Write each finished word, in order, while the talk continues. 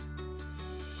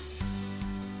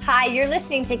Hi, you're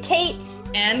listening to Kate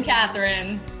and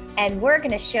Catherine, and we're going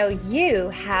to show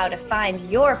you how to find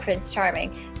your Prince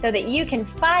Charming so that you can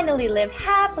finally live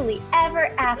happily ever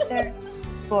after,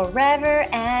 forever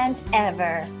and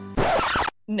ever.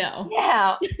 No.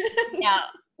 No.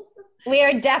 We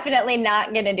are definitely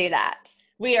not going to do that.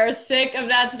 We are sick of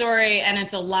that story, and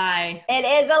it's a lie. It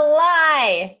is a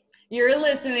lie. You're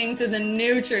listening to The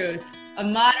New Truth, a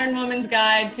modern woman's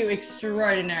guide to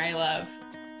extraordinary love.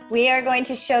 We are going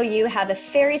to show you how the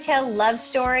fairy tale love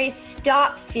story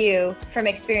stops you from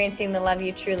experiencing the love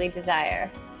you truly desire.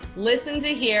 Listen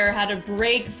to hear how to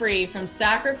break free from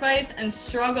sacrifice and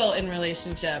struggle in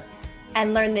relationship.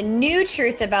 And learn the new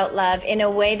truth about love in a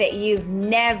way that you've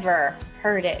never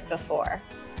heard it before.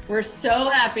 We're so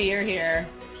happy you're here.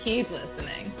 Keep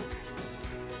listening.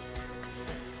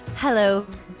 Hello,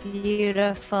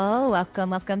 beautiful.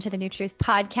 Welcome to the New Truth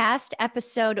Podcast,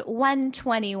 episode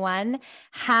 121,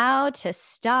 How to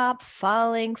Stop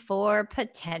Falling for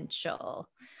Potential.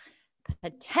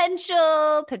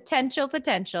 Potential.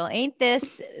 Ain't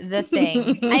this the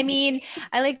thing? I mean,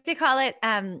 I like to call it,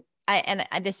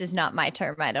 this is not my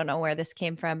term. I don't know where this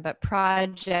came from, but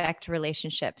project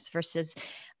relationships versus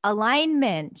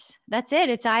alignment. That's it.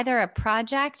 It's either a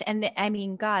project. And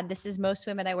God, this is most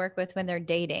women I work with when they're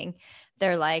dating.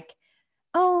 They're like,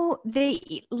 oh,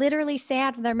 they literally say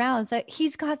out of their mouths that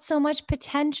he's got so much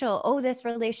potential. Oh, this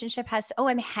relationship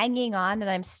I'm hanging on and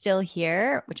I'm still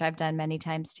here, which I've done many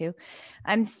times too.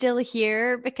 I'm still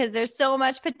here because there's so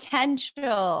much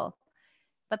potential,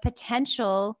 but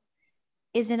potential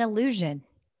is an illusion.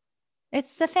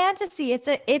 It's a fantasy. It's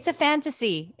a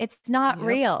fantasy. It's not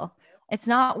real. It's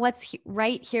not what's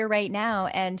right here, right now.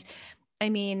 And I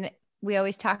mean, we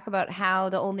always talk about how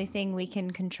the only thing we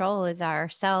can control is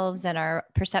ourselves and our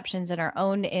perceptions and our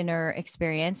own inner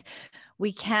experience.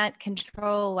 We can't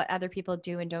control what other people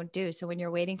do and don't do. So when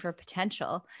you're waiting for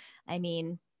potential,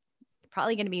 you're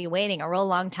probably going to be waiting a real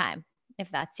long time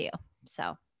if that's you.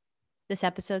 So this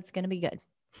episode's going to be good.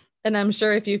 And I'm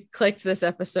sure if you clicked this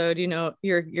episode, you know,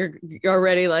 you're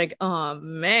already like, oh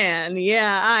man,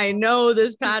 yeah, I know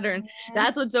this pattern.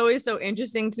 That's what's always so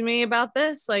interesting to me about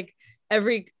this. Like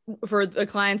for the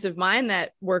clients of mine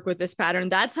that work with this pattern,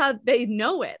 that's how they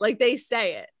know it. Like they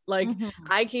say it. Like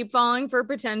I keep falling for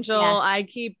potential. Yes. I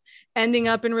keep ending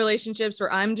up in relationships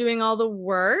where I'm doing all the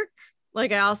work.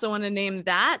 Like I also want to name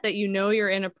that you know you're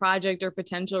in a project or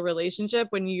potential relationship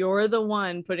when you're the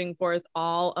one putting forth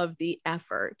all of the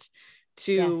effort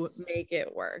to make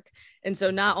it work. And so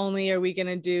not only are we going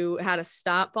to do how to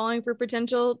stop falling for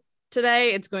potential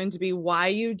today, it's going to be why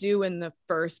you do in the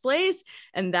first place.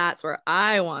 And that's where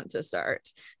I want to start,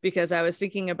 because I was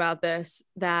thinking about this,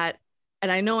 and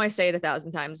I know I say it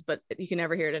 1,000 times, but you can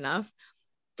never hear it enough.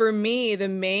 For me, the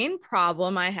main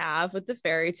problem I have with the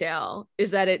fairy tale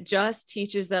is that it just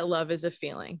teaches that love is a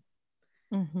feeling,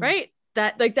 right?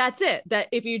 That's it. That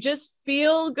if you just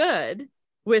feel good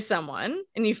with someone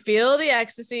and you feel the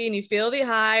ecstasy and you feel the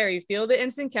high or you feel the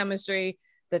instant chemistry,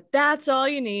 that's all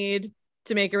you need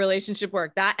to make a relationship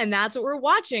work. That's what we're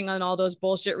watching on all those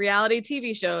bullshit reality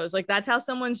TV shows. Like that's how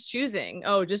someone's choosing.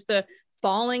 Oh, just the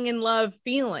falling in love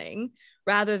feeling.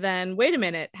 Rather than, wait a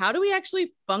minute, how do we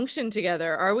actually function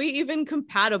together? Are we even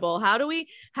compatible? How do we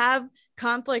have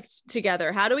conflict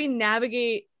together? How do we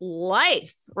navigate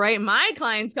life, right? My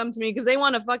clients come to me because they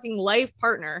want a fucking life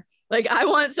partner. Like I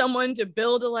want someone to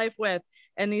build a life with.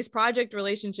 And these project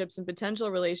relationships and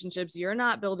potential relationships, you're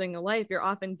not building a life. You're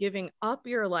often giving up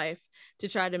your life to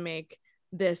try to make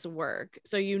this work.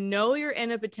 So you know you're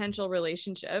in a potential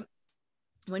relationship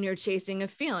when you're chasing a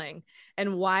feeling.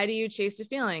 And why do you chase a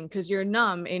feeling? Because you're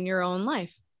numb in your own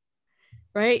life,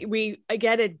 right? We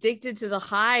get addicted to the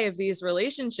high of these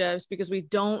relationships because we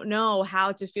don't know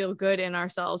how to feel good in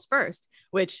ourselves first,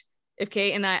 which if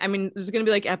Kate and I mean, there's going to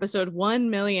be like episode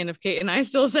 1 million of Kate and I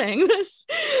still saying this,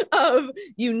 of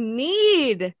you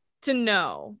need to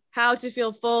know how to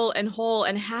feel full and whole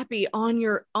and happy on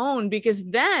your own, because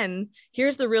then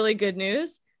here's the really good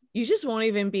news. You just won't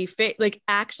even be like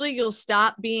actually you'll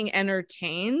stop being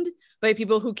entertained by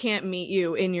people who can't meet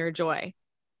you in your joy,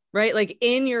 right? Like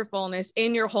in your fullness,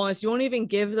 in your wholeness, you won't even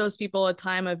give those people a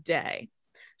time of day.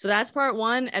 So that's part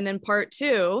one. And then part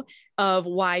two of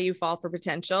why you fall for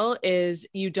potential is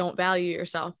you don't value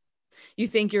yourself. You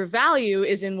think your value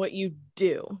is in what you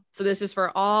do. So this is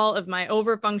for all of my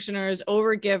overfunctioners,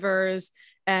 overgivers,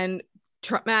 and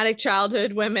traumatic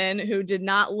childhood women who did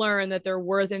not learn that their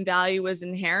worth and value was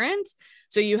inherent.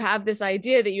 So you have this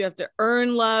idea that you have to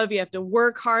earn love, you have to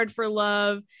work hard for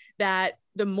love, that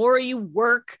the more you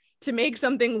work to make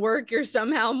something work, you're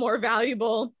somehow more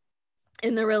valuable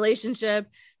in the relationship.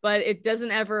 but it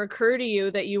doesn't ever occur to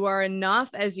you that you are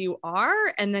enough as you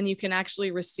are. And then you can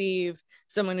actually receive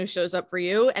someone who shows up for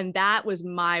you. And that was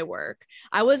my work.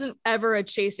 I wasn't ever a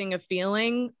chasing a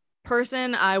feeling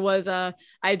person.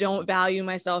 I don't value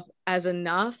myself as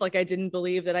enough. Like I didn't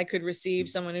believe that I could receive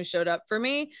someone who showed up for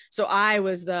me. So I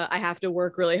have to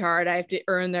work really hard. I have to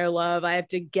earn their love. I have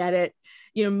to get it,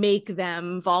 make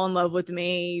them fall in love with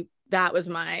me. That was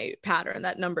my pattern,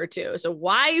 that number 2. So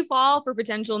why you fall for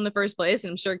potential in the first place,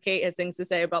 and I'm sure Kate has things to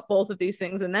say about both of these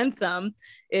things and then some,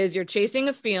 is you're chasing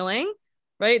a feeling,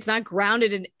 right? It's not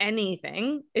grounded in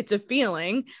anything. It's a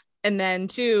feeling. And then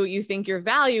 2, you think your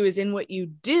value is in what you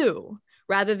do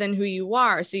rather than who you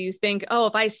are. So you think, oh,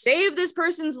 if I save this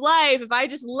person's life, if I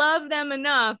just love them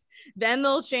enough, then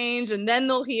they'll change and then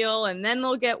they'll heal and then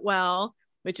they'll get well,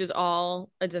 which is all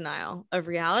a denial of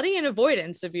reality and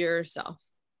avoidance of yourself.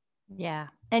 Yeah.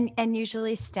 And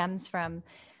usually stems from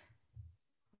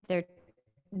their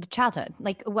childhood.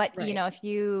 Like what, right. If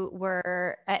you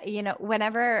were,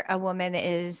 whenever a woman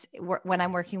when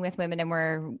I'm working with women and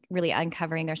we're really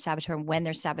uncovering their saboteur, when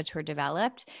their saboteur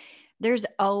developed, there's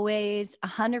always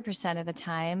 100% of the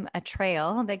time a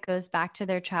trail that goes back to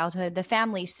their childhood, the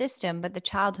family system, but the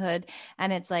childhood.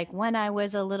 And it's like, when I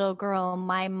was a little girl,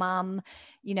 my mom,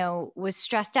 was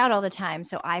stressed out all the time.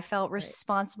 So I felt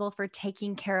responsible for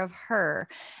taking care of her.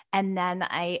 And then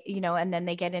and then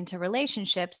they get into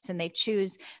relationships and they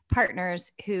choose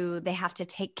partners who they have to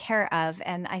take care of.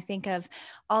 And I think of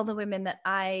all the women that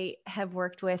I have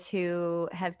worked with who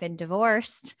have been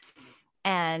divorced,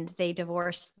 and they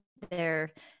divorced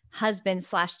their husband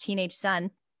 / teenage son,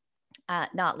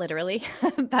 not literally,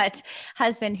 but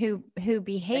husband who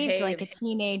behaved like a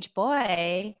teenage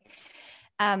boy.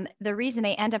 The reason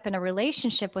they end up in a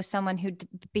relationship with someone who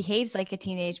behaves like a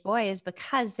teenage boy is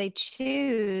because they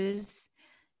choose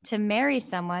to marry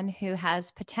someone who has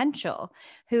potential,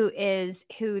 who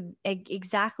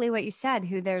exactly what you said,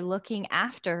 who they're looking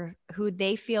after, who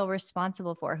they feel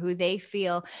responsible for, who they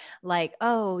feel like,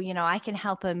 oh, I can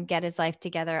help him get his life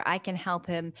together. I can help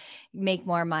him make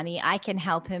more money. I can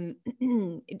help him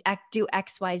do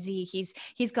XYZ.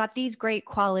 He's got these great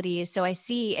qualities. So I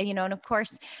see, and of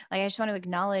course, like, I just want to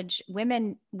acknowledge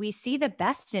women, we see the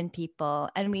best in people,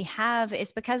 and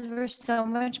it's because we're so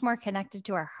much more connected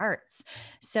to our hearts.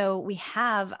 So we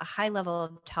have a high level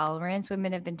of tolerance.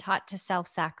 Women have been taught to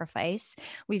self-sacrifice.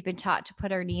 We've been taught to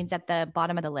put our needs at the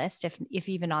bottom of the list, if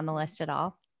even on the list at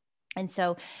all. And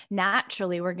so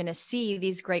naturally, we're going to see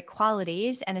these great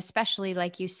qualities. And especially,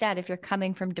 like you said, if you're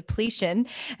coming from depletion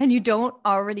and you don't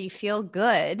already feel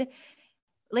good,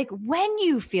 like when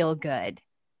you feel good,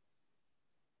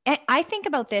 I think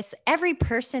about this, every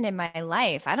person in my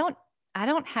life, I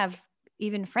don't have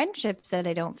even friendships that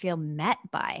I don't feel met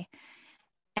by.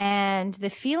 And the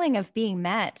feeling of being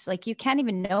met, like you can't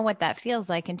even know what that feels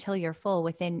like until you're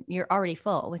already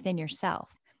full within yourself.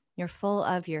 You're full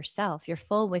of yourself. You're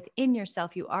full within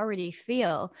yourself. You already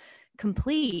feel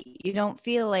complete. You don't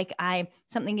feel like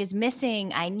something is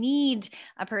missing. I need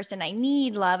a person. I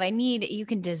need love. You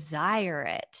can desire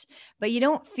it, but you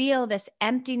don't feel this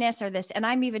emptiness or this. And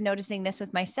I'm even noticing this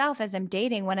with myself as I'm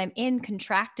dating. When I'm in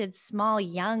contracted, small,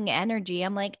 young energy,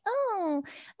 I'm like, oh,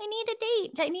 I need a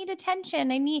date. I need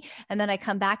attention. And then I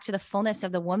come back to the fullness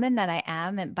of the woman that I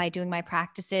am, and by doing my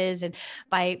practices and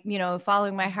by,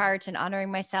 following my heart and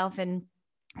honoring myself and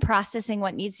processing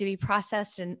what needs to be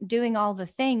processed and doing all the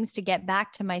things to get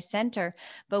back to my center.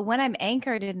 But when I'm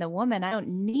anchored in the woman, I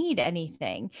don't need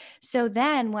anything. So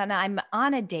then when I'm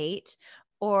on a date,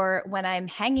 or when I'm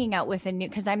hanging out with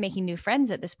because I'm making new friends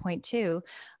at this point too,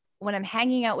 when I'm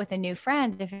hanging out with a new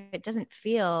friend,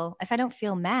 if I don't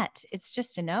feel met, it's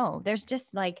just a no.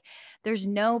 There's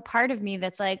no part of me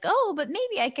that's like, oh, but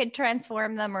maybe I could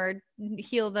transform them or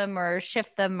heal them or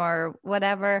shift them or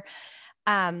whatever.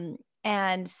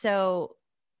 And so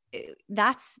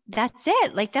that's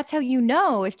it. Like, that's how,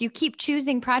 if you keep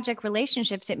choosing project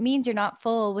relationships, it means you're not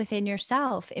full within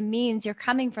yourself. It means you're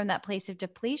coming from that place of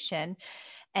depletion.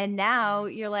 And now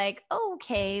you're like, oh,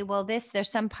 okay, well,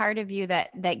 there's some part of you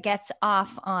that gets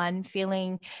off on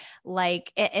feeling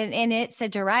like, and it's a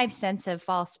derived sense of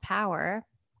false power.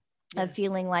 Yes. Of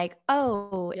feeling like,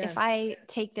 oh, yes, if I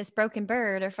take this broken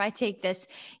bird, or if I take this,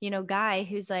 guy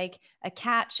who's like a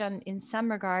catch in some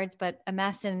regards, but a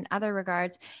mess in other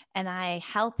regards, and I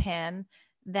help him,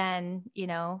 then,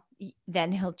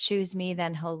 then he'll choose me,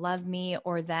 then he'll love me,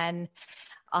 or then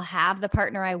I'll have the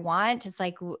partner I want. It's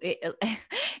like,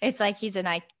 it's like he's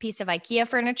a piece of IKEA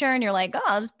furniture, and you're like, oh,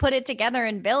 I'll just put it together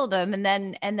and build him. And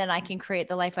then I can create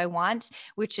the life I want,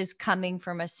 which is coming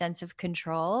from a sense of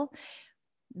control.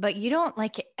 but you don't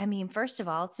like, I mean, first of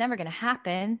all, it's never going to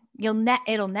happen.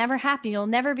 It'll never happen. You'll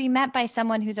never be met by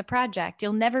someone who's a project.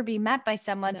 You'll never be met by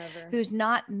someone who's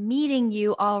not meeting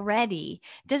you already.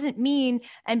 Doesn't mean,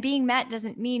 and being met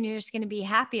doesn't mean you're just going to be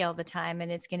happy all the time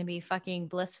and it's going to be fucking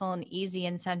blissful and easy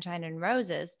and sunshine and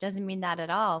roses. Doesn't mean that at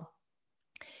all.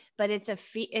 But it's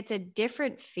a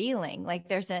different feeling.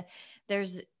 Like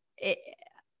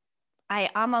I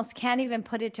almost can't even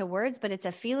put it to words, but it's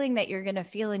a feeling that you're going to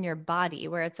feel in your body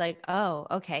where it's like, oh,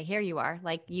 okay, here you are.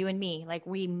 Like you and me, like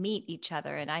we meet each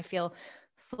other and I feel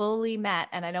fully met.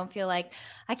 And I don't feel like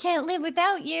I can't live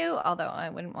without you, although I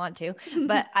wouldn't want to,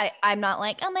 but I'm not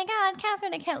like, oh my God,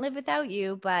 Catherine, I can't live without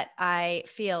you. But I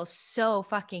feel so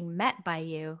fucking met by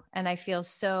you. And I feel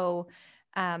so,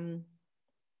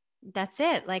 that's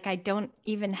it. Like I don't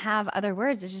even have other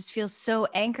words. It just feels so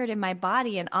anchored in my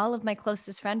body and all of my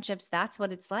closest friendships. That's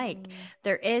what it's like.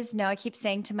 There is no, I keep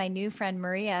saying to my new friend,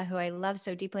 Maria, who I love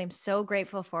so deeply. I'm so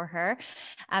grateful for her.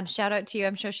 Shout out to you.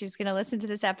 I'm sure she's going to listen to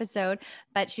this episode,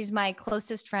 but she's my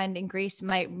closest friend in Greece,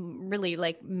 my really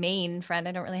like main friend.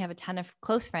 I don't really have a ton of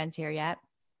close friends here yet.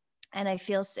 And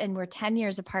and we're 10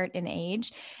 years apart in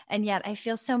age. And yet I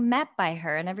feel so met by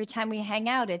her. And every time we hang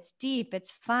out, it's deep,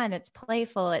 it's fun, it's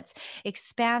playful, it's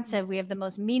expansive. We have the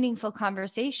most meaningful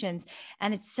conversations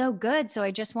and it's so good. So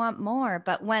I just want more.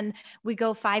 But when we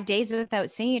go 5 days without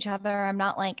seeing each other, I'm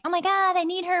not like, oh my God, I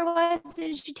need her. What's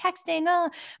she texting? Oh.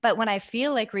 But when I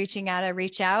feel like reaching out, I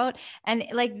reach out. And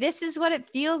like, this is what it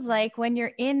feels like when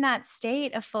you're in that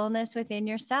state of fullness within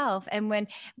yourself. And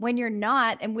when you're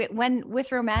not, and when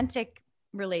with romantic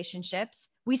relationships,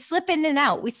 we slip in and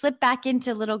out. We slip back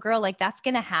into little girl. Like that's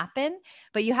going to happen,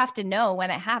 but you have to know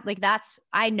when it happens. Like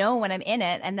I know when I'm in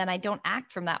it and then I don't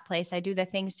act from that place. I do the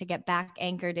things to get back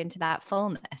anchored into that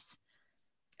fullness.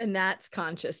 And that's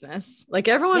consciousness. Like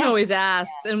everyone always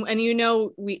asks, and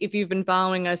if you've been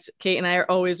following us, Kate and I are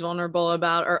always vulnerable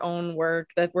about our own work,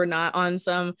 that we're not on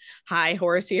some high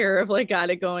horse here of like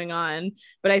got it going on.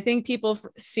 But I think people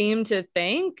seem to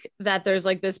think that there's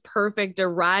like this perfect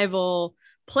arrival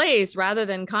place rather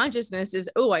than consciousness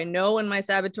is, oh, I know when my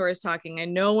saboteur is talking. I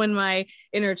know when my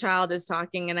inner child is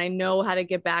talking and I know how to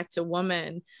get back to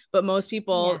woman. But most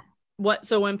people,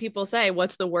 so when people say,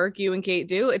 what's the work you and Kate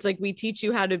do? It's like, we teach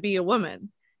you how to be a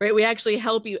woman, right? We actually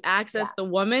help you access the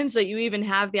woman so that you even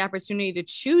have the opportunity to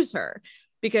choose her,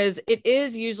 because it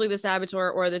is usually the saboteur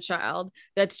or the child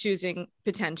that's choosing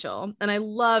potential. And I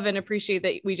love and appreciate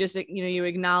that we just, you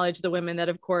acknowledge the women that,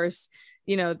 of course,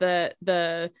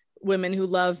 the women who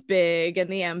love big and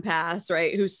the empaths,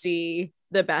 right? Who see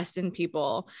the best in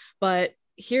people. But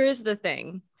here's the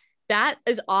thing. That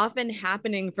is often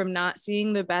happening from not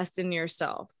seeing the best in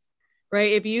yourself,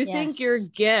 right? If you think your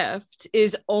gift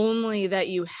is only that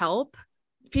you help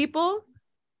people,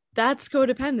 that's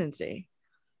codependency,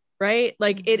 right?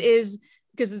 Like it is,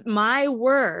 because my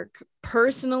work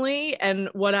personally and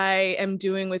what I am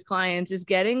doing with clients is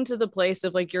getting to the place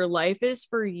of like, your life is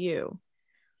for you,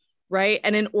 right?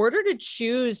 And in order to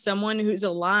choose someone who's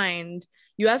aligned,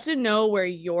 you have to know where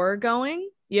you're going.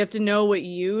 You have to know what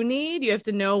you need. You have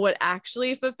to know what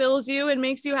actually fulfills you and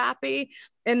makes you happy.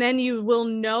 And then you will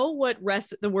know what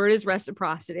the word is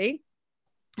reciprocity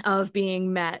of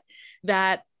being met,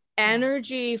 that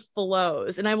energy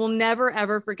flows. And I will never,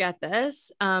 ever forget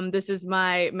this. This is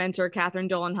my mentor, Catherine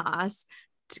Dolan Haas,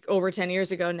 over 10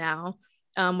 years ago now.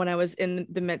 When I was in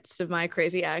the midst of my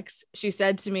crazy ex, she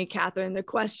said to me, Catherine, the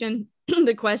question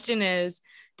is,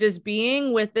 does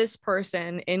being with this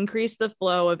person increase the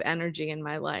flow of energy in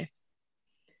my life?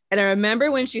 And I remember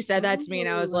when she said that to me and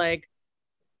I was like,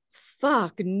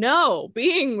 fuck no,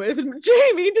 being with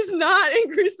Jamie does not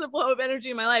increase the flow of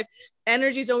energy in my life.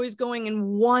 Energy is always going in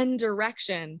one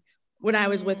direction. When I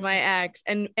was with my ex,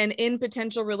 and in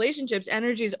potential relationships,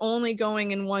 energy is only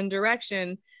going in one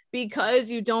direction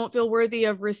because you don't feel worthy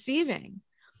of receiving.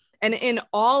 And in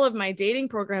all of my dating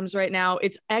programs right now,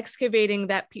 it's excavating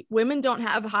that women don't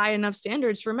have high enough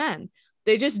standards for men.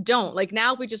 They just don't. Like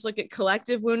now, if we just look at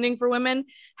collective wounding for women,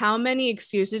 how many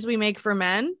excuses we make for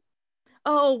men?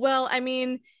 Oh, well, I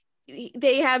mean,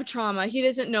 they have trauma. He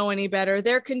doesn't know any better.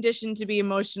 They're conditioned to be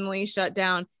emotionally shut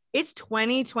down. It's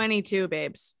 2022,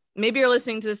 babes. Maybe you're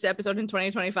listening to this episode in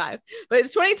 2025, but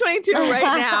it's 2022 right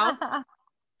now.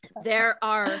 There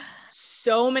are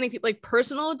so many people, like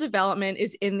personal development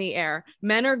is in the air.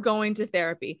 Men are going to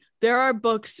therapy. There are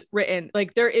books written.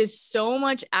 Like there is so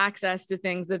much access to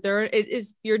things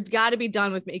that you're got to be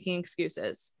done with making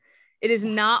excuses. It is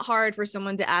not hard for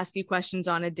someone to ask you questions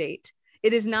on a date.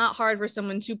 It is not hard for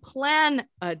someone to plan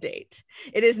a date.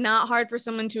 It is not hard for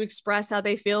someone to express how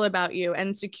they feel about you.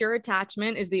 And secure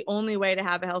attachment is the only way to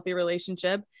have a healthy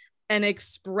relationship. an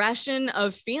expression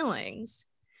of feelings,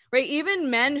 right? Even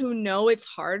men who know it's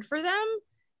hard for them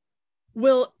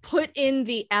will put in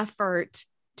the effort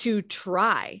to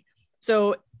try.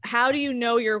 So how do you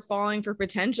know you're falling for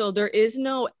potential? There is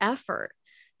no effort.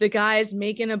 The guy's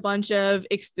making a bunch of,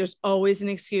 there's always an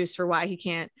excuse for why he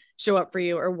can't show up for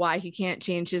you or why he can't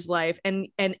change his life. And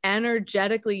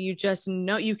energetically, you just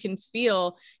know, you can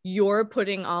feel you're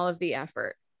putting all of the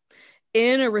effort.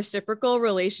 In a reciprocal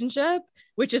relationship,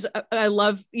 which is, I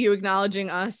love you acknowledging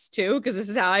us too, because this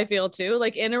is how I feel too.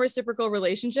 Like in a reciprocal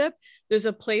relationship, there's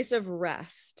a place of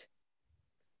rest,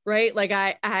 right? Like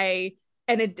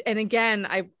and again,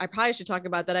 I probably should talk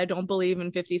about that. I don't believe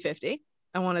in 50-50.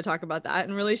 I want to talk about that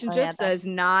in relationships. That is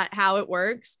not how it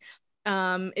works.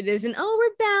 It isn't, oh,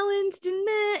 we're balanced in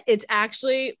that. It's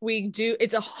actually,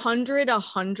 it's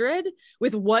 100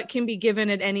 with what can be given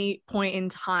at any point in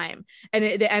time. And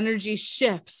the energy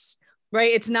shifts,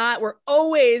 right? It's not, we're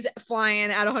always flying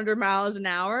at 100 miles an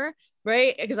hour,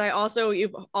 right? Because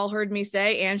you've all heard me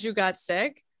say, Andrew got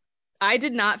sick. I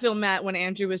did not feel met when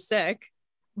Andrew was sick,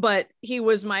 but he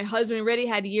was my husband. We already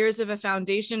had years of a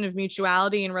foundation of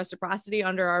mutuality and reciprocity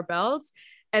under our belts.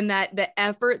 And that the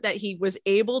effort that he was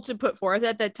able to put forth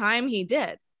at that time, he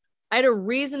did. I had a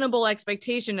reasonable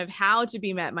expectation of how to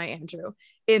be met by Andrew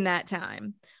in that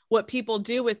time. What people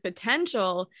do with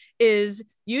potential is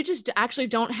you just actually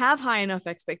don't have high enough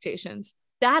expectations.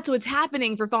 That's what's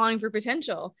happening for falling for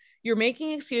potential. You're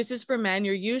making excuses for men.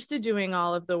 You're used to doing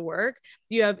all of the work.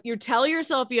 You tell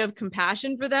yourself you have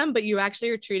compassion for them, but you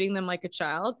actually are treating them like a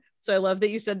child. So I love that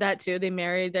you said that too. They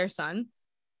married their son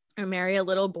or marry a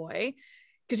little boy,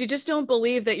 because you just don't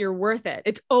believe that you're worth it.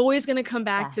 It's always going to come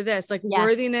back to this, like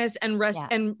worthiness and rest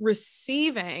and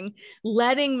receiving,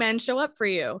 letting men show up for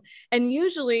you. And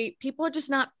usually people are just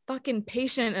not fucking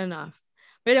patient enough,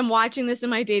 right? I'm watching this in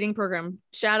my dating program.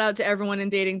 Shout out to everyone in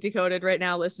Dating Decoded right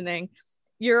now listening.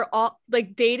 You're all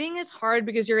like, dating is hard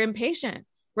because you're impatient,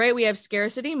 right? We have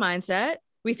scarcity mindset.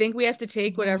 We think we have to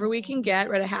take whatever we can get,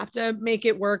 right? I have to make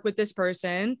it work with this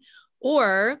person.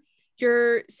 Or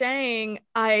you're saying,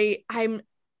 I'm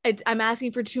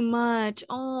asking for too much.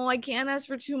 Oh, I can't ask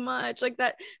for too much. Like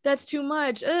that's too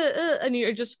much. And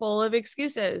you're just full of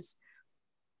excuses.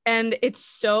 And it's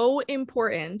so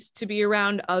important to be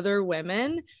around other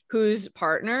women whose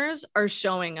partners are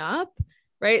showing up,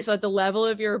 right? So at the level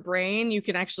of your brain, you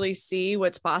can actually see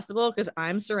what's possible, because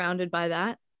I'm surrounded by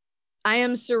that. I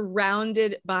am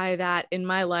surrounded by that in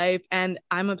my life. And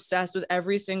I'm obsessed with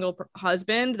every single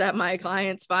husband that my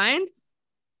clients find.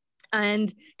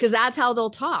 And because that's how they'll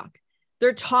talk.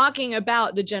 They're talking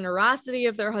about the generosity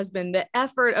of their husband, the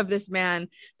effort of this man,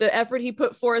 the effort he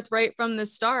put forth right from the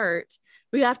start.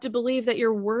 We have to believe that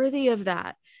you're worthy of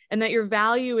that and that your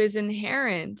value is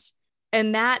inherent.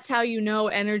 And that's how you know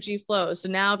energy flows. So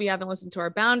now if you haven't listened to our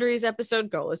boundaries episode,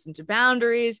 go listen to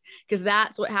boundaries, because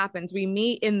that's what happens. We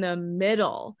meet in the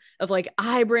middle of like,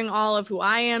 I bring all of who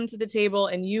I am to the table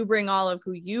and you bring all of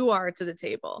who you are to the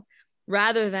table,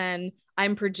 rather than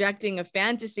I'm projecting a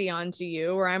fantasy onto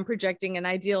you, or I'm projecting an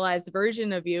idealized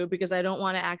version of you because I don't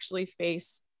want to actually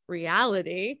face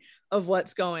reality of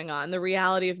what's going on. The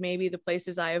reality of maybe the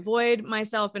places I avoid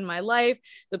myself in my life,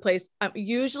 the place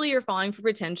usually you're falling for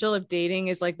potential if dating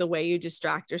is like the way you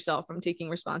distract yourself from taking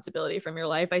responsibility from your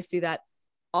life. I see that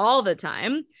all the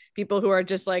time. People who are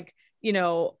just like,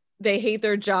 they hate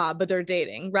their job, but they're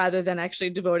dating rather than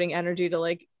actually devoting energy to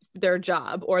like their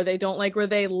job, or they don't like where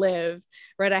they live,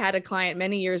 right? I had a client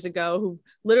many years ago who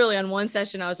literally on one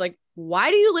session, I was like, why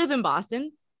do you live in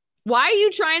Boston? Why are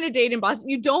you trying to date in Boston?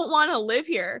 You don't want to live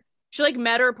here. She like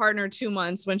met her partner 2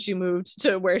 months when she moved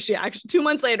to where she actually 2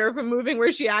 months later from moving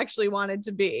where she actually wanted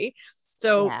to be.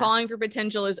 So falling for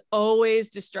potential is always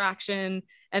distraction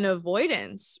and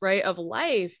avoidance, right? Of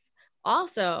life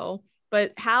also,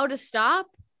 but how to stop?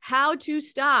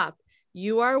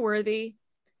 You are worthy,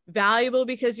 valuable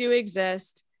because you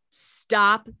exist.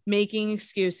 Stop making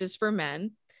excuses for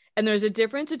men. And there's a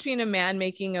difference between a man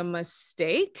making a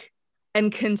mistake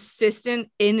and consistent,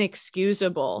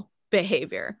 inexcusable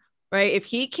behavior, right? If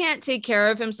he can't take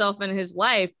care of himself in his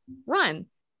life, run.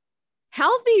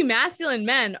 Healthy masculine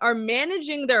men are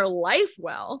managing their life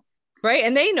well, right?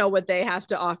 And they know what they have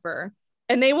to offer.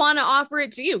 And they want to offer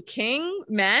it to you. King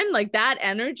men, like that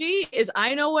energy is,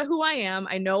 I know who I am.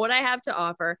 I know what I have to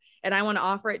offer. And I want to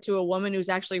offer it to a woman who's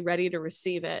actually ready to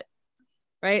receive it.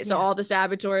 Right. So all the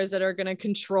saboteurs that are going to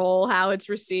control how it's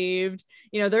received,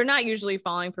 they're not usually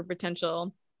falling for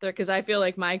potential. Because I feel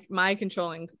like my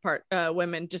controlling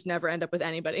women just never end up with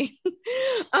anybody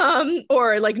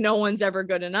or like no one's ever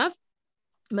good enough.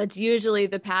 But it's usually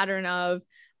the pattern of,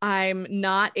 I'm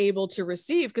not able to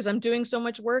receive because I'm doing so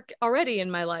much work already in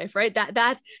my life, right?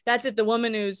 That's it. The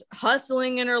woman who's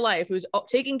hustling in her life, who's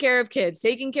taking care of kids,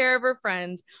 taking care of her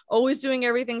friends, always doing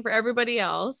everything for everybody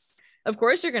else. Of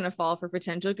course, you're going to fall for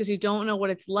potential because you don't know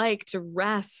what it's like to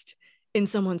rest in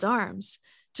someone's arms,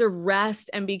 to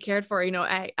rest and be cared for. You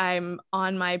know, I'm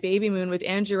on my baby moon with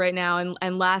Andrew right now.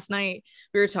 And last night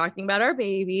we were talking about our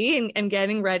baby and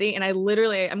getting ready. And I'm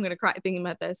going to cry thinking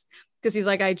about this because he's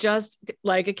like, I just,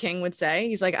 like a king would say,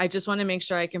 he's like, I just want to make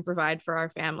sure I can provide for our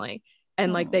family.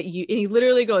 And like that and he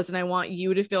literally goes, and I want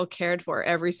you to feel cared for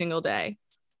every single day.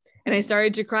 And I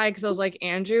started to cry because I was like,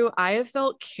 Andrew, I have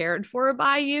felt cared for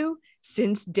by you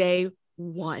since day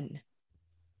one.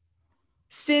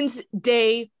 Since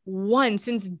day one,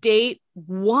 since date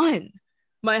one,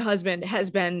 my husband has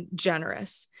been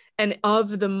generous and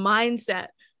of the mindset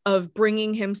of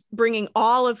bringing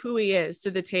all of who he is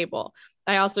to the table.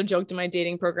 I also joked in my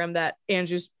dating program that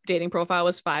Andrew's dating profile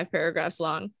was 5 paragraphs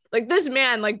long. Like this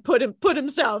man, like put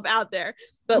himself out there,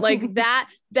 but like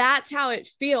that's how it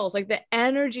feels. Like the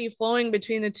energy flowing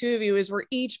between the two of you is we're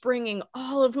each bringing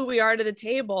all of who we are to the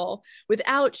table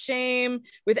without shame,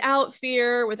 without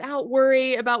fear, without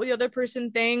worry about what the other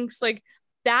person thinks. Like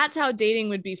that's how dating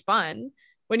would be fun,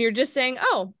 when you're just saying,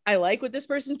 oh, I like what this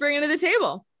person's bringing to the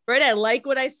table, right? I like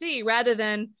what I see, rather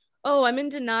than, oh, I'm in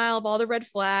denial of all the red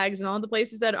flags and all the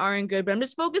places that aren't good, but I'm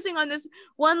just focusing on this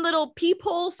one little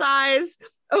peephole size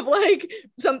of like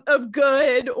some of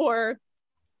good, or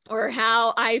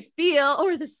how I feel,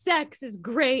 or the sex is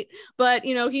great, but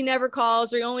you know, he never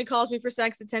calls, or he only calls me for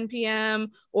sex at 10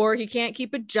 p.m., or he can't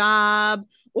keep a job,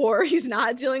 or he's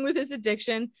not dealing with his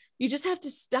addiction. You just have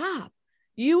to stop.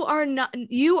 You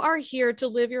are here to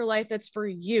live your life that's for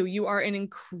you. You are an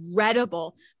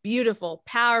incredible, beautiful,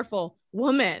 powerful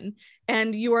woman,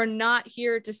 and you are not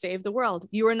here to save the world.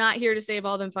 You are not here to save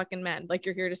all them fucking men. Like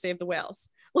you're here to save the whales.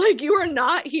 Like you are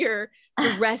not here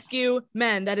to rescue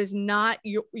men. That is not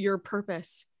your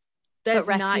purpose. That is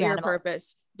not your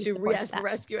purpose. To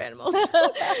rescue animals.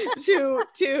 But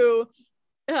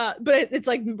it's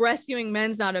like rescuing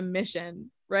men's not a mission,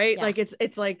 right? Yeah. Like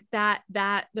it's like that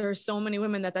there are so many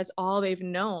women that's all they've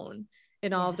known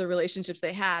in all of the relationships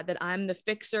they had, that I'm the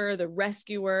fixer, the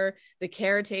rescuer, the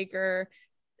caretaker,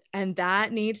 and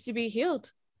that needs to be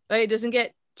healed. Right? It doesn't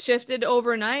get shifted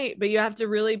overnight, but you have to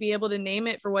really be able to name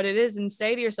it for what it is and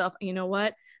say to yourself, you know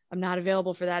what? I'm not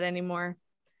available for that anymore.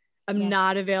 I'm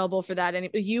not available for that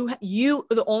anymore. You,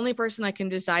 the only person that can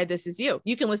decide this is you.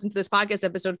 You can listen to this podcast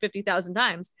episode 50,000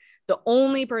 times. The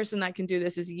only person that can do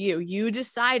this is you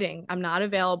deciding, I'm not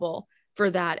available for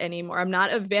that anymore. I'm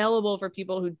not available for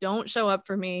people who don't show up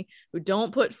for me, who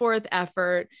don't put forth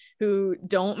effort, who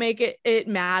don't make it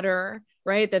matter,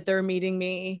 right? That they're meeting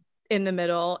me in the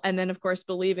middle. And then of course,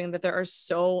 believing that there are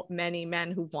so many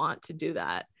men who want to do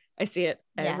that. I see it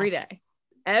every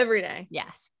day.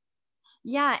 Yes.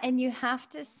 Yeah. And you have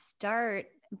to start,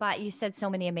 but you said so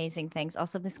many amazing things.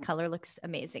 Also, this color looks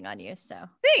amazing on you. So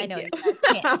I know you guys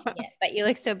can't see it, but you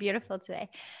look so beautiful today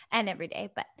and every day.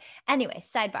 But anyway,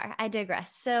 sidebar, I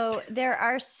digress. So there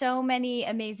are so many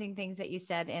amazing things that you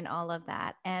said in all of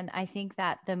that. And I think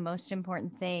that the most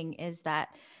important thing is that,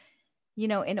 you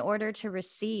know, in order to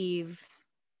receive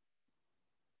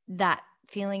that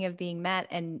feeling of being met,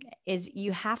 and is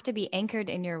you have to be anchored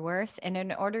in your worth. And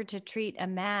in order to treat a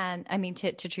man,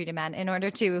 to treat a man, in order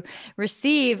to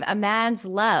receive a man's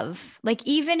love, like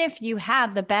even if you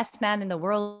have the best man in the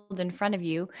world in front of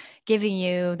you, giving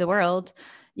you the world,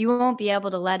 you won't be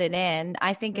able to let it in.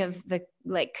 I think of the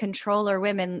like controller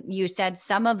women, you said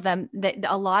some of them, that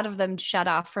a lot of them shut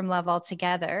off from love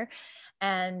altogether.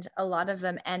 And a lot of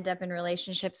them end up in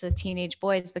relationships with teenage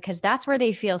boys because that's where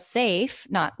they feel safe.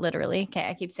 Not literally. Okay.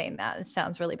 I keep saying that. It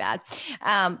sounds really bad.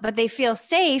 But they feel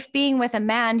safe being with a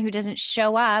man who doesn't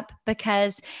show up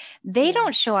because they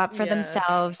don't show up for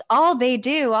themselves. All they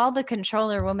do, all the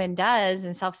controller woman does,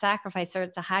 and self-sacrifice, or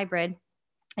it's a hybrid,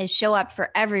 is show up for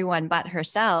everyone but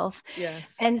herself.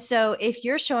 Yes. And so if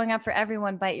you're showing up for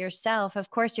everyone but yourself, of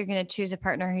course you're going to choose a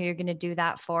partner who you're going to do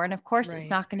that for. And of course it's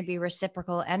not going to be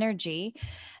reciprocal energy.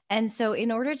 And so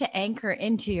in order to anchor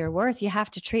into your worth, you have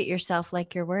to treat yourself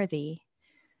like you're worthy.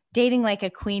 Dating like a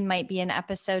queen might be an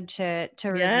episode to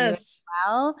review as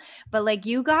well, but like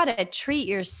you got to treat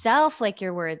yourself like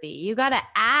you're worthy. You got to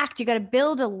act, you got to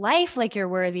build a life like you're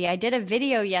worthy. I did a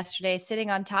video yesterday sitting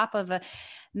on top of a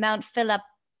Mount Philip,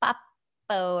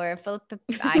 or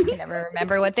I can never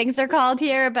remember what things are called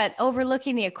here, but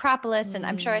overlooking the Acropolis. And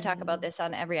I'm sure I talk about this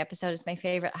on every episode. It's my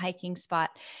favorite hiking spot.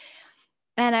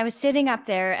 And I was sitting up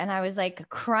there and I was like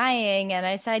crying, and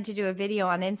I decided to do a video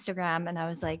on Instagram, and I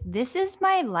was like, this is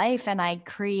my life and I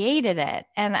created it.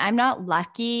 And I'm not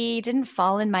lucky, it didn't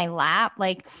fall in my lap.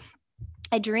 Like,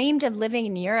 I dreamed of living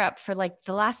in Europe for like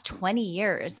the last 20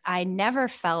 years. I never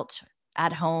felt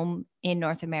at home in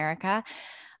North America.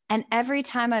 And every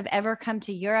time I've ever come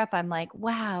to Europe, I'm like,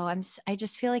 wow, I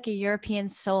just feel like a European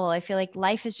soul. I feel like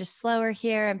life is just slower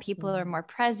here and people are more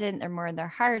present. They're more in their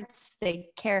hearts. They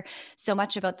care so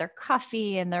much about their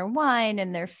coffee and their wine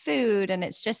and their food. And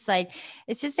it's just like,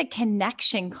 it's just a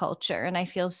connection culture. And I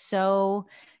feel so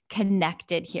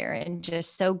connected here and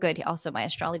just so good. Also, my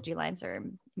astrology lines are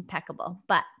impeccable.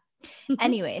 But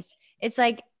anyways, it's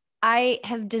like I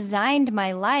have designed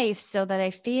my life so that I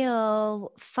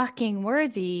feel fucking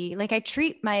worthy. Like I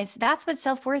treat that's what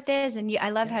self-worth is. And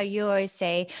I love how you always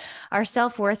say our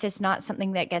self-worth is not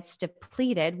something that gets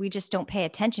depleted. We just don't pay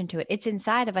attention to it. It's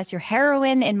inside of us. Your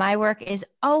heroine in my work is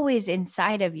always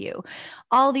inside of you.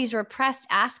 All these repressed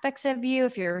aspects of you,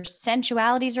 if your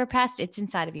sensuality is repressed, it's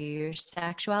inside of you. Your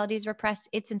sexuality is repressed,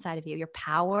 it's inside of you. Your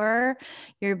power,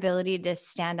 your ability to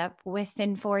stand up with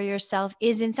and for yourself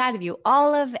is inside of you.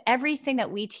 All of everything that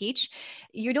we teach,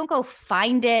 you don't go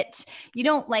find it. You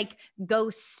don't like go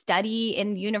study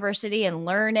in university and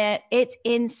learn it. It's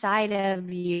inside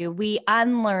of you. We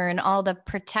unlearn all the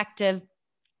protective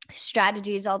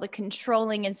strategies, all the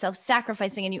controlling and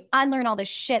self-sacrificing, and you unlearn all this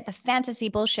shit, the fantasy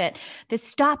bullshit that's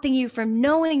stopping you from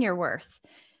knowing your worth.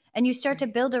 And you start to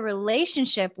build a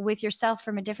relationship with yourself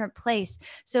from a different place.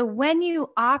 So when you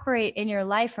operate in your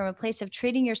life from a place of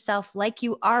treating yourself like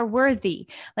you are worthy,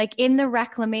 like in the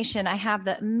reclamation, I have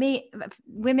the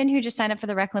women who just signed up for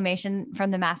the reclamation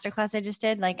from the masterclass I just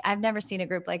did. Like, I've never seen a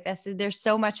group like this. They're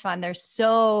so much fun. They're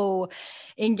so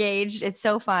engaged. It's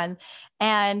so fun.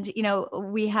 And, you know,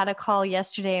 we had a call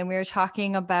yesterday and we were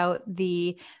talking about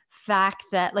the fact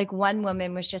that like one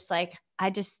woman was just like,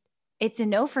 it's a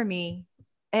no for me.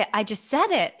 I just said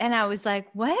it. And I was like,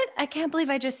 what? I can't believe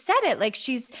I just said it. Like,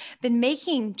 she's been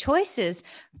making choices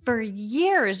for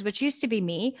years, which used to be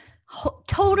me,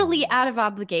 totally out of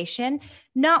obligation,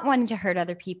 not wanting to hurt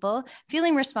other people,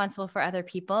 feeling responsible for other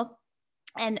people,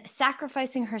 and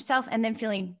sacrificing herself, and then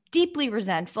feeling deeply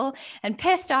resentful and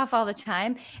pissed off all the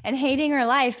time and hating her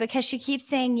life because she keeps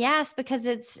saying yes because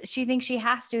she thinks she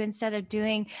has to, instead of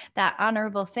doing that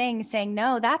honorable thing, saying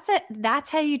no. That's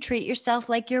how you treat yourself,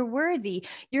 like you're worthy.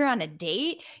 You're on a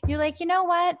date, you're like, you know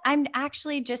what, I'm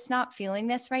actually just not feeling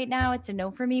this right now. It's a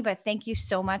no for me, but thank you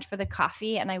so much for the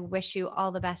coffee and I wish you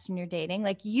all the best in your dating.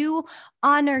 Like, you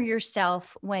honor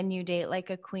yourself when you date like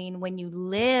a queen, when you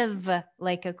live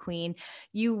like a queen.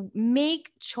 You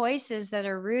make choices that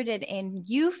are rooted in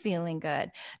you feeling good,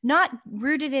 not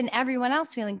rooted in everyone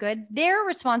else feeling good. They're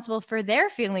responsible for their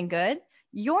feeling good.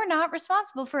 You're not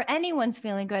responsible for anyone's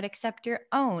feeling good except your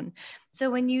own.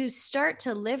 So when you start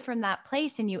to live from that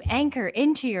place and you anchor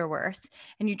into your worth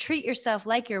and you treat yourself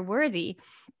like you're worthy,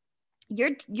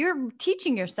 you're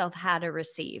teaching yourself how to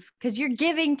receive because you're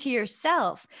giving to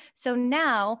yourself. So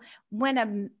now when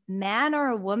a man or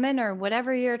a woman or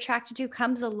whatever you're attracted to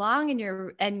comes along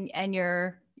and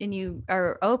you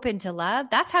are open to love,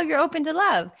 that's how you're open to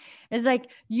love. It's like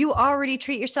you already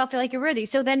treat yourself like you're worthy.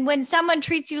 So then when someone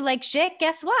treats you like shit,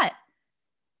 guess what?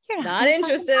 You're not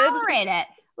interested. Tolerate it.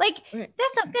 Like,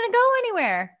 that's not going to go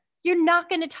anywhere. You're not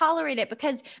going to tolerate it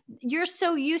because you're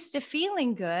so used to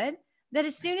feeling good that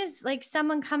as soon as like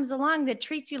someone comes along that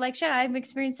treats you like shit, I've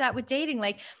experienced that with dating,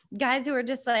 like guys who are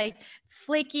just like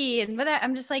flaky and whatever.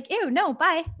 I'm just like, ew, no,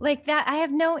 bye. Like that. I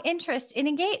have no interest in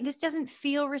engage. This doesn't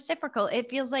feel reciprocal. It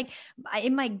feels like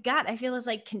in my gut, I feel it's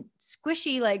like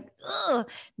squishy, like, ugh.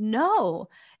 No,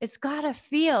 it's gotta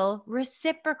feel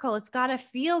reciprocal. It's gotta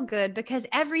feel good because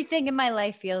everything in my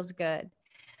life feels good.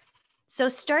 So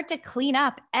start to clean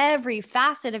up every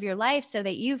facet of your life so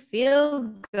that you feel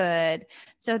good,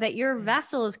 so that your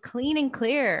vessel is clean and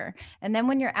clear. And then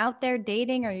when you're out there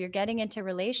dating or you're getting into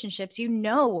relationships, you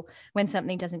know when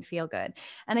something doesn't feel good.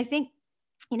 And I think,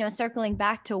 you know, circling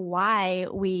back to why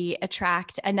we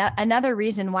attract, another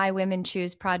reason why women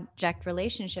choose project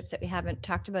relationships that we haven't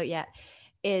talked about yet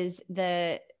is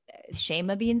the shame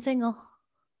of being single.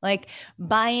 Like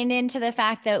buying into the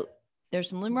fact that there's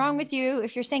something wrong with you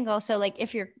if you're single. So like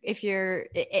if you're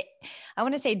I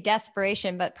want to say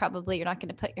desperation, but probably you're not going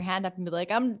to put your hand up and be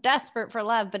like, I'm desperate for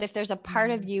love. But if there's a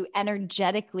part of you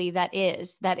energetically that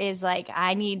is like,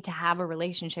 I need to have a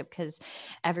relationship because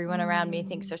everyone around me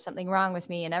thinks there's something wrong with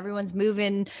me and everyone's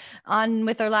moving on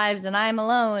with their lives and I'm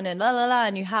alone and la la la.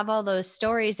 And you have all those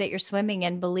stories that you're swimming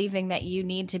in, believing that you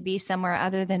need to be somewhere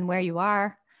other than where you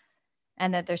are.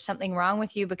 and that there's something wrong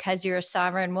with you because you're a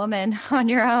sovereign woman on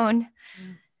your own.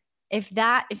 If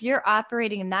you're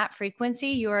operating in that frequency,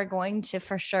 you are going to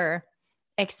for sure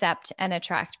accept and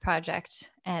attract project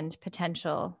and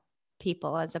potential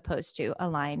people as opposed to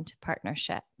aligned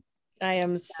partnership. I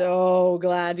am so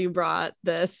glad you brought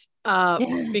this up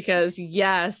because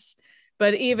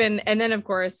but and then of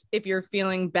course, if you're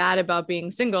feeling bad about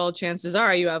being single, chances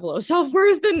are you have low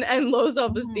self-worth and low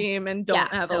self-esteem and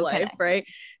don't have a life, right?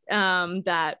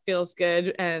 That feels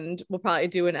good. And we'll probably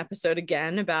do an episode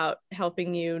again about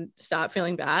helping you stop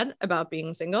feeling bad about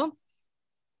being single.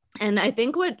 And I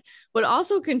think what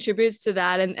also contributes to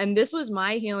that, and this was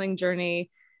my healing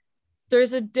journey,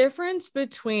 there's a difference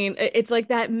between, it's like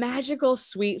that magical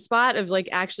sweet spot of like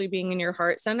actually being in your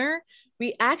heart center.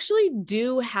 We actually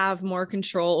do have more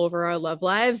control over our love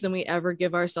lives than we ever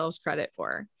give ourselves credit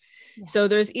for. Yeah. So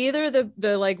there's either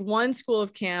the like one school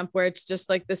of camp where it's just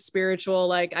like the spiritual,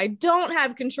 like, I don't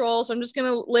have control, so I'm just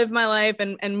going to live my life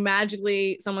and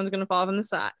magically someone's going to fall from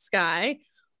the sky.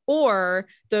 Or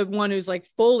the one who's like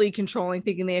fully controlling,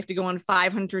 thinking they have to go on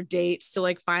 500 dates to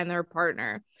like find their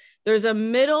partner. There's a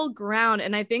middle ground.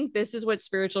 And I think this is what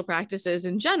spiritual practice is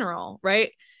in general,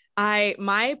 right?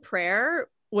 My prayer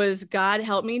was, God,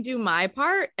 help me do my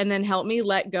part and then help me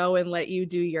let go and let you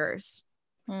do yours.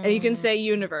 And you can say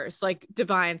universe, like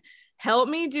divine, help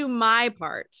me do my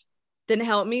part, then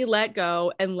help me let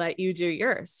go and let you do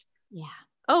yours. Yeah.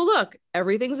 Oh, look,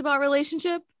 everything's about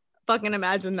relationship. Fucking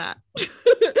imagine that.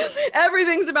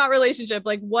 Everything's about relationship.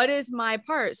 Like, what is my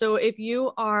part? So if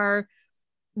you are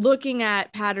looking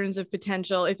at patterns of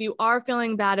potential, if you are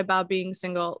feeling bad about being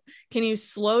single, can you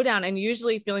slow down? And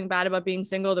usually feeling bad about being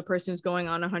single, the person's going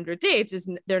on 100 dates is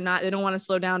they don't want to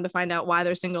slow down to find out why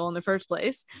they're single in the first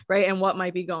place, right? And what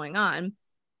might be going on.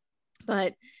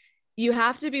 But you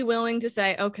have to be willing to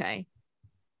say, okay,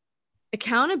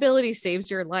 accountability saves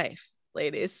your life,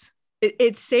 ladies.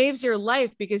 It saves your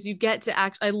life because you get to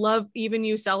act. I love even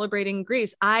you celebrating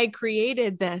Greece. I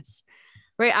created this,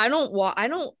 right?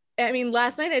 I mean,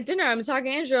 last night at dinner, I was talking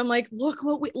to Andrew. I'm like,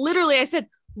 I said,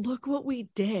 look what we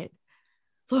did.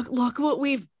 Look what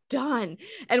we've done.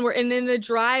 And in the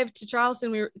drive to Charleston,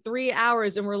 we were 3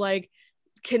 hours and we're like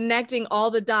connecting all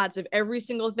the dots of every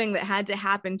single thing that had to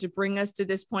happen to bring us to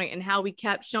this point and how we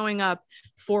kept showing up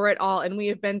for it all. And we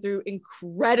have been through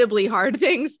incredibly hard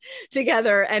things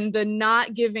together. And the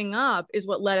not giving up is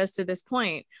what led us to this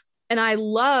point. And I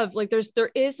love, like,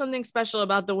 there is something special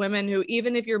about the women who,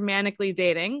 even if you're manically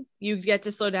dating, you get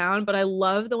to slow down. But I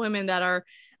love the women that are,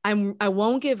 I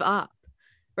won't give up,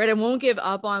 right? I won't give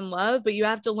up on love, but you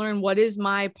have to learn, what is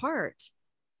my part,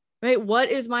 right? What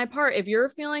is my part? If you're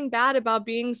feeling bad about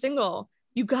being single,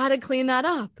 you got to clean that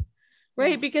up,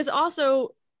 right? Yes. Because also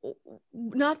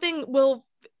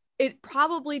it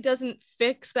probably doesn't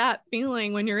fix that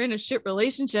feeling when you're in a shit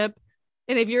relationship.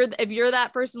 And if you're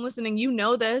that person listening, you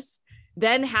know this,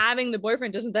 then having the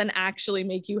boyfriend doesn't then actually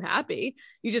make you happy.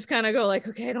 You just kind of go like,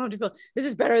 okay, I don't have to feel this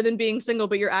is better than being single,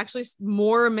 but you're actually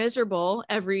more miserable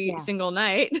every single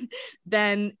night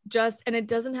than just, and it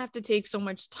doesn't have to take so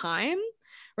much time,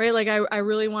 right? Like I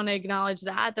really want to acknowledge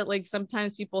that like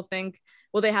sometimes people think,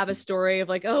 well, they have a story of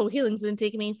like, oh, healing's going to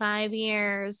take me 5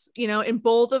 years, in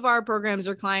both of our programs,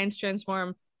 our clients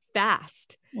transform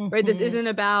fast, right? This isn't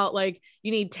about like,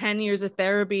 you need 10 years of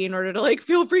therapy in order to like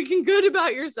feel freaking good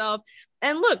about yourself.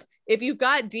 And look, if you've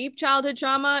got deep childhood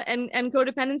trauma and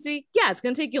codependency, it's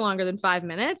going to take you longer than 5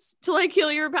 minutes to like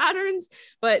heal your patterns,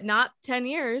 but not 10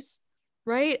 years.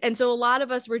 Right. And so a lot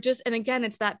of us were just, and again,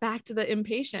 it's that back to the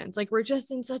impatience. Like we're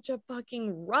just in such a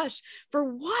fucking rush for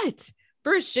what?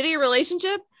 For a shitty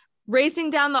relationship,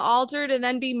 racing down the altar to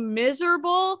then be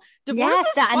miserable. Divorce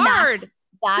is hard.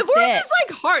 Divorce is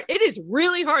like hard. It is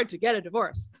really hard to get a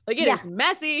divorce. Like it is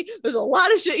messy. There's a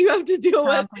lot of shit you have to deal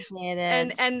with.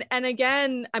 And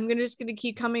again, I'm just going to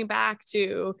keep coming back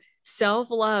to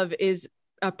self-love is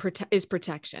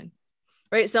protection,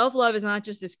 right? Self-love is not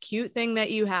just this cute thing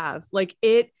that you have. Like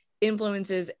it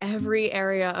influences every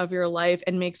area of your life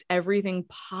and makes everything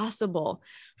possible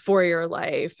for your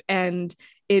life. And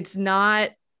it's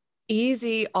not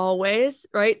easy always,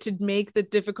 right? To make the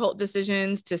difficult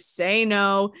decisions, to say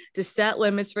no, to set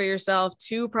limits for yourself,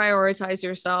 to prioritize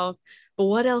yourself. But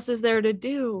what else is there to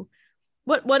do?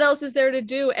 What else is there to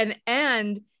do?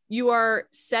 And you are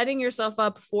setting yourself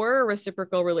up for a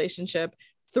reciprocal relationship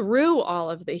through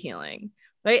all of the healing,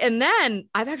 right? And then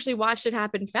I've actually watched it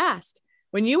happen fast.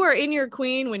 When you are in your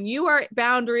queen, when you are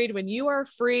boundaried, when you are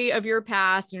free of your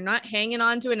past, and you're not hanging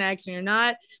on to an ex, and you're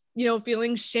not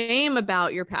feeling shame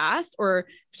about your past or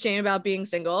shame about being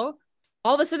single,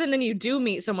 all of a sudden then you do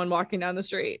meet someone walking down the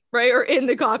street, right? Or in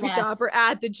the coffee shop or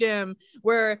at the gym,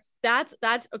 where that's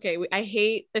okay. I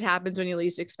hate it happens when you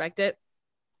least expect it.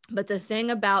 But the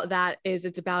thing about that is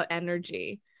it's about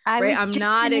energy, right? I'm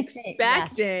not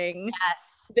expecting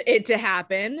it to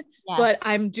happen, but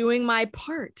I'm doing my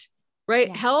part,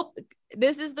 right? Help.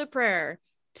 This is the prayer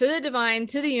to the divine,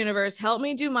 to the universe. Help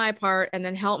me do my part, and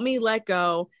then help me let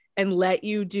go and let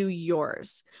you do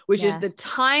yours, which is the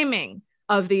timing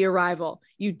of the arrival.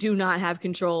 You do not have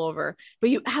control over, but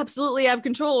you absolutely have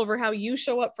control over how you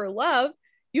show up for love.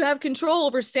 You have control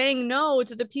over saying no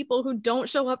to the people who don't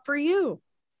show up for you.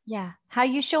 Yeah. How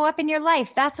you show up in your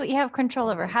life. That's what you have control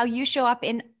over. How you show up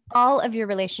in all of your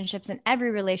relationships, and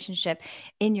every relationship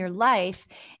in your life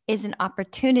is an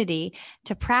opportunity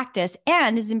to practice,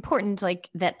 and is important, like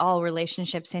that all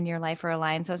relationships in your life are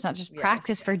aligned. So it's not just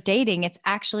practice for dating. It's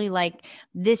actually like,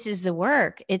 this is the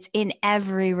work. It's in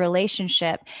every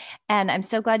relationship. And I'm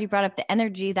so glad you brought up the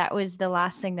energy. That was the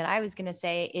last thing that I was going to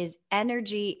say is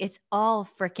energy. It's all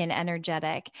freaking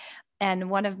energetic. And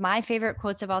one of my favorite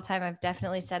quotes of all time, I've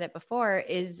definitely said it before,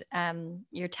 is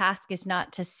your task is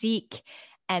not to seek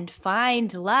and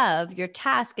find love. Your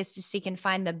task is to seek and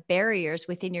find the barriers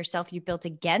within yourself you built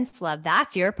against love.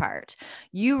 That's your part.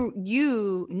 You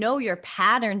know your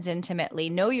patterns intimately,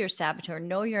 know your saboteur,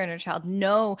 know your inner child,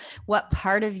 know what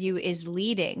part of you is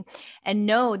leading, and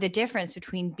know the difference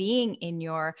between being in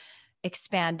your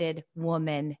expanded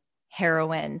woman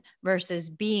heroine versus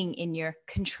being in your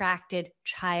contracted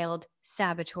child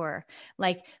saboteur.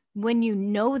 Like, when you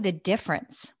know the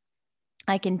difference,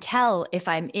 I can tell if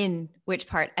I'm in which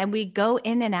part, and we go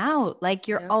in and out. Like,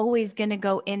 you're always going to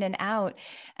go in and out,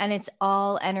 and it's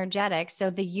all energetic. So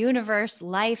the universe,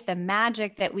 life, the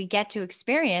magic that we get to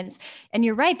experience. And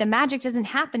you're right. The magic doesn't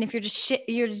happen if you're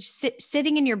just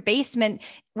sitting in your basement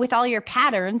with all your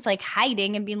patterns, like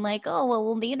hiding and being like, oh,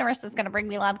 well, the universe is going to bring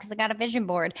me love because I got a vision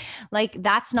board. Like,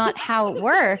 that's not how it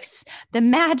works. The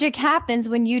magic happens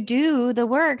when you do the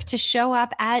work to show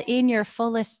up in your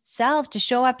fullest self, to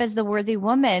show up as the worthy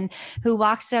woman who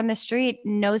walks down the street,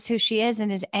 knows who she is,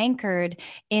 and is anchored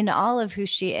in all of who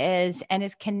she is, and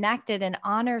is connected and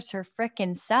honors her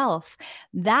freaking self.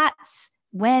 That's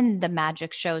when the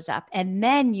magic shows up. And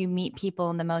then you meet people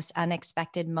in the most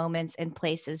unexpected moments and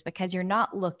places, because you're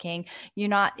not looking,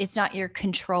 it's not your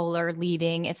controller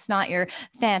leading. It's not your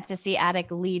fantasy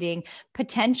addict leading.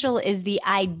 Potential is the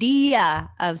idea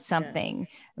of something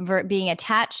being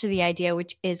attached to the idea,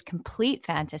 which is complete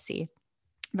fantasy,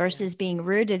 versus being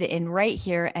rooted in right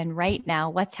here and right now.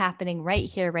 What's happening right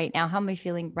here, right now? How am I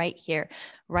feeling right here,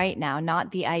 right now?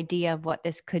 Not the idea of what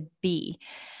this could be.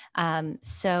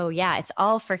 So yeah, it's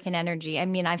all freaking energy. I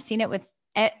mean, I've seen it with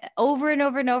over and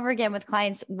over and over again with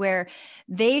clients where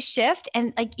they shift,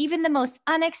 and like even the most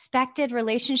unexpected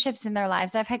relationships in their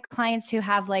lives. I've had clients who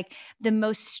have like the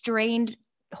most strained,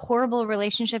 horrible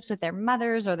relationships with their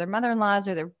mothers or their mother-in-laws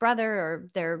or their brother or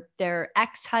their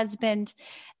ex-husband.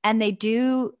 And they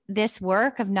do this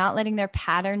work of not letting their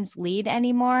patterns lead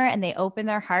anymore. And they open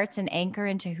their hearts and anchor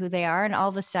into who they are. And all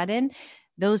of a sudden,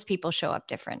 those people show up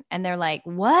different. And they're like,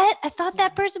 what? I thought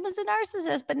that person was a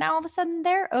narcissist, but now all of a sudden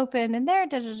they're open and they're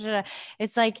da, da, da, da.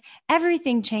 It's like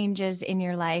everything changes in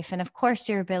your life. And of course,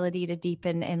 your ability to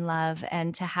deepen in love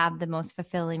and to have the most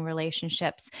fulfilling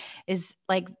relationships is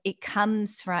like, it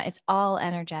comes from, it's all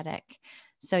energetic.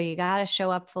 So you got to show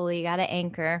up fully, you got to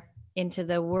anchor into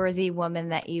the worthy woman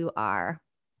that you are.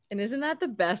 And isn't that the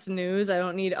best news? I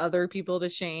don't need other people to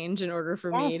change in order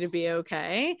for me to be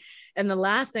okay. And the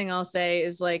last thing I'll say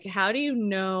is like, how do you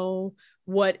know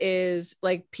what is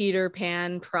like Peter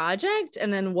Pan project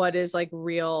and then what is like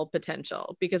real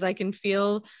potential? Because I can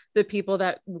feel the people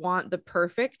that want the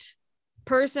perfect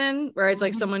person, where it's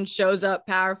like someone shows up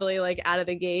powerfully, like out of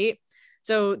the gate.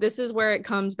 So this is where it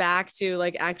comes back to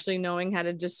like actually knowing how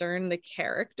to discern the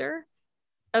character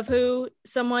of who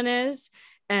someone is.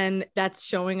 And that's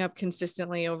showing up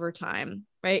consistently over time,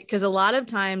 right? Because a lot of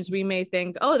times we may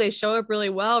think, oh, they show up really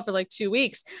well for like 2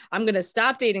 weeks. I'm going to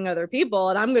stop dating other people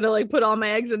and I'm going to like put all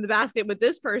my eggs in the basket with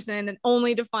this person, and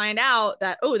only to find out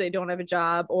that, oh, they don't have a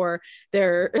job, or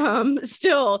they're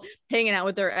still hanging out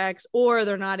with their ex, or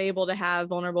they're not able to have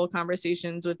vulnerable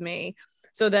conversations with me.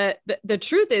 So that the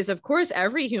truth is, of course,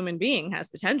 every human being has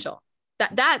potential.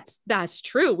 That's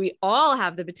true. We all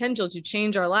have the potential to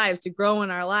change our lives, to grow in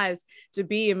our lives, to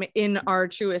be in our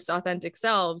truest, authentic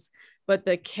selves. But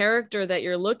the character that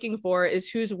you're looking for is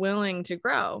who's willing to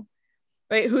grow,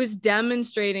 right? Who's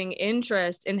demonstrating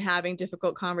interest in having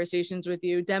difficult conversations with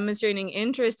you, demonstrating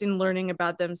interest in learning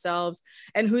about themselves,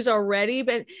 and who's already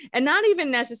been, and not even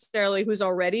necessarily who's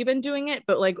already been doing it,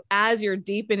 but like as you're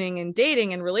deepening and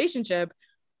dating and relationship,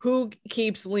 who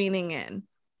keeps leaning in.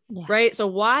 Yeah. Right. So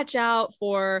watch out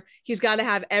for, he's got to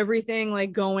have everything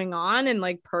like going on and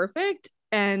like perfect,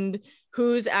 and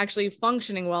who's actually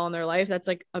functioning well in their life. That's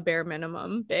like a bare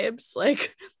minimum, babes.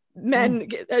 Like men,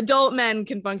 adult men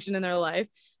can function in their life,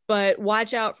 but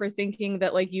watch out for thinking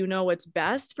that like, you know, what's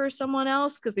best for someone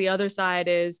else. Cause the other side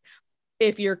is,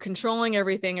 if you're controlling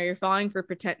everything or you're falling for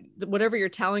whatever you're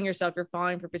telling yourself, you're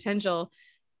falling for potential.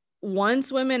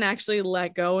 Once women actually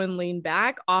let go and lean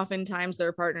back, oftentimes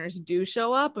their partners do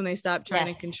show up when they stop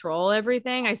trying to control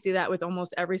everything. I see that with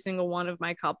almost every single one of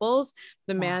my couples,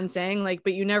 the man saying like,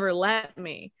 but you never let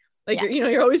me. Like,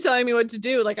 you're always telling me what to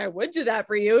do. Like, I would do that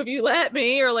for you if you let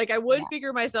me, or like, I would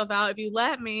figure myself out if you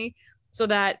let me. So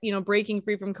that, breaking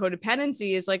free from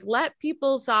codependency is like, let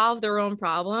people solve their own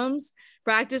problems,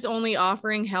 practice only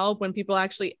offering help when people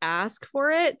actually ask for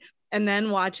it. And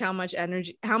then watch how much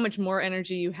more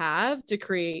energy you have to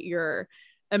create your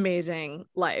amazing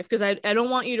life. Because I don't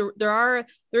want you to,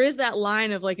 there is that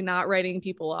line of like not writing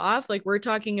people off. Like we're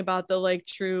talking about the like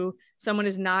true, someone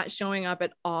is not showing up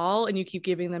at all and you keep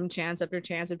giving them chance after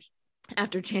chance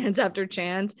after chance after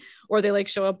chance, or they like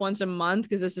show up once a month,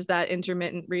 because this is that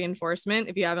intermittent reinforcement.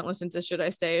 If you haven't listened to Should I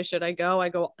Stay or Should I Go, I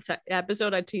go to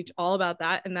episode, I teach all about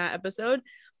that in that episode.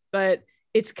 But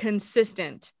it's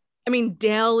consistent. I mean,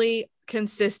 daily,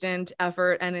 consistent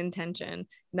effort and intention,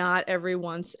 not every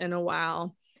once in a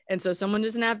while. And so someone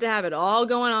doesn't have to have it all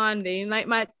going on. They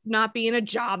might not be in a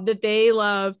job that they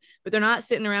love, but they're not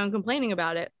sitting around complaining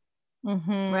about it.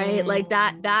 Right? Like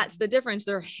that's the difference.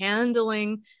 They're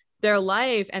handling their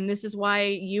life. And this is why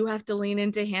you have to lean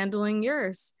into handling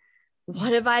yours.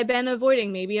 What have I been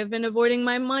avoiding? Maybe I've been avoiding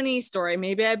my money story.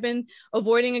 Maybe I've been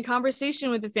avoiding a conversation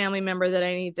with a family member that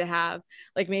I need to have.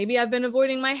 Like maybe I've been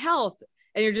avoiding my health,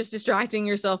 and you're just distracting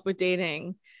yourself with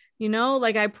dating.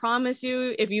 Like I promise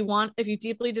you, if you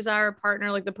deeply desire a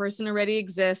partner, like the person already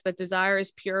exists, that desire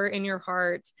is pure in your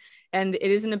heart. And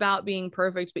it isn't about being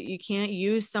perfect, but you can't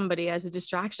use somebody as a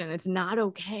distraction. It's not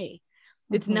okay.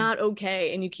 It's not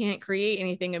okay. And you can't create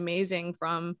anything amazing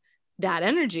from that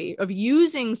energy of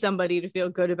using somebody to feel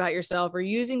good about yourself or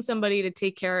using somebody to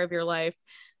take care of your life.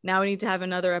 Now we need to have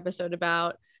another episode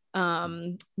about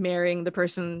marrying the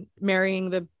person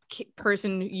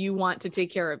you want to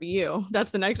take care of you. That's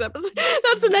the next episode.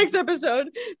 That's the next episode.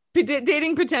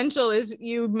 Dating potential is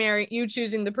you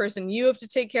choosing the person you have to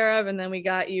take care of. And then we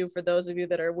got you for those of you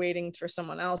that are waiting for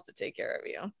someone else to take care of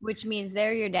you. Which means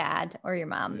they're your dad or your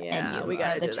mom. Yeah, and we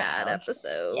got to do child. that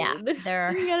episode. Yeah,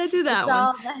 we got to do that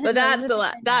one. But that's the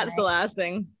last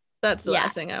thing. That's the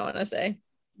last thing I want to say.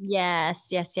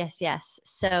 Yes.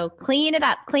 So clean it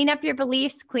up, clean up your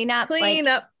beliefs, clean up everybody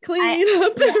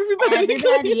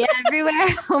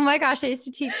everywhere. Oh my gosh. I used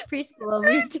to teach preschool.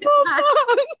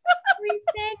 We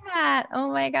sang that.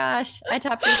 Oh my gosh. I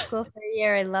taught preschool for a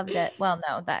year. I loved it. Well,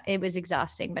 no, that it was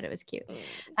exhausting, but it was cute.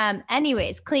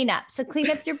 Anyways, clean up. So clean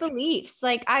up your beliefs.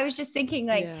 Like I was just thinking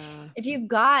if you've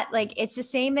got like, it's the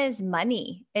same as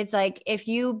money. It's like, if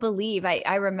you believe,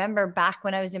 I remember back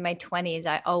when I was in my 20s,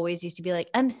 I always used to be like,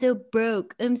 I'm so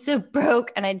broke. And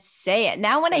I'd say it.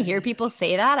 Now, when I hear people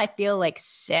say that, I feel like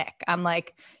sick. I'm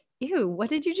like, ew, what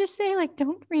did you just say? Like,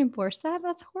 don't reinforce that.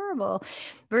 That's horrible.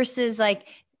 Versus like,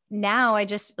 now I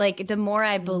just like, the more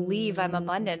I believe I'm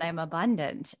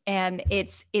abundant. And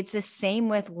it's the same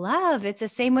with love. It's the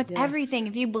same with everything.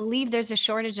 If you believe there's a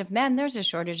shortage of men, there's a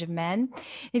shortage of men.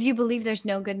 If you believe there's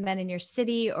no good men in your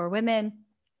city or women,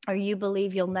 or you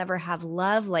believe you'll never have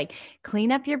love, like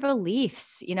clean up your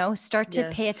beliefs, start to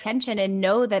pay attention and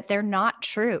know that they're not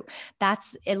true.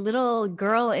 That's a little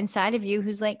girl inside of you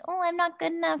who's like, oh, I'm not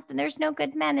good enough. And there's no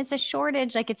good men. It's a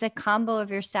shortage. Like it's a combo of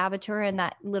your saboteur and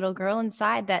that little girl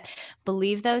inside that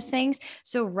believe those things.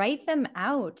 So write them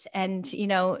out and,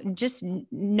 just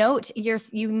note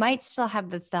you might still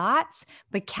have the thoughts,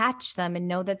 but catch them and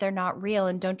know that they're not real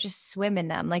and don't just swim in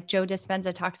them. Like Joe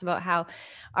Dispenza talks about how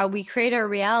we create our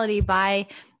reality by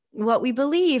what we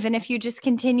believe. And if you just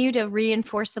continue to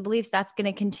reinforce the beliefs, that's going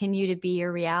to continue to be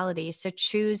your reality. So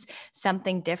choose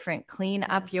something different, clean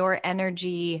up your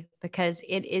energy because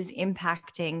it is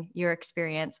impacting your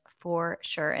experience for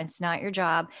sure. And it's not your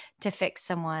job to fix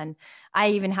someone. I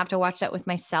even have to watch that with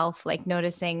myself, like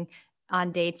noticing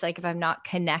on dates, like if I'm not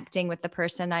connecting with the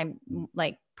person, I'm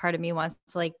like, part of me wants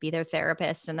to like be their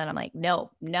therapist. And then I'm like,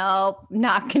 no,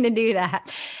 not going to do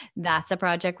that. That's a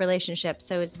project relationship.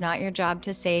 So it's not your job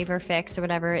to save or fix or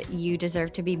whatever. You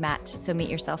deserve to be met. So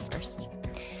meet yourself first.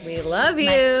 We love Mic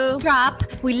you. drop.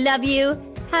 We love you.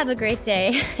 Have a great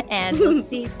day, and we'll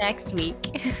see you next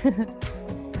week.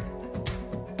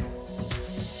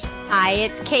 Hi,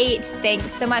 it's Kate.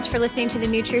 Thanks so much for listening to the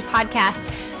New Truth podcast.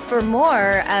 For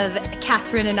more of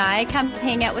Catherine and I, come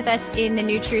hang out with us in the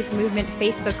New Truth Movement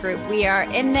Facebook group. We are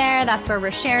in there. That's where we're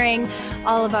sharing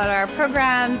all about our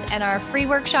programs and our free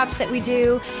workshops that we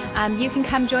do. You can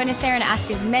come join us there and ask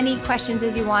as many questions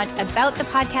as you want about the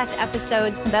podcast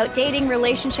episodes, about dating,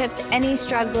 relationships, any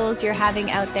struggles you're having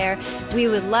out there. We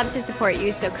would love to support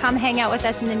you. So come hang out with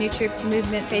us in the New Truth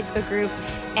Movement Facebook group,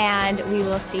 and we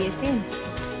will see you soon.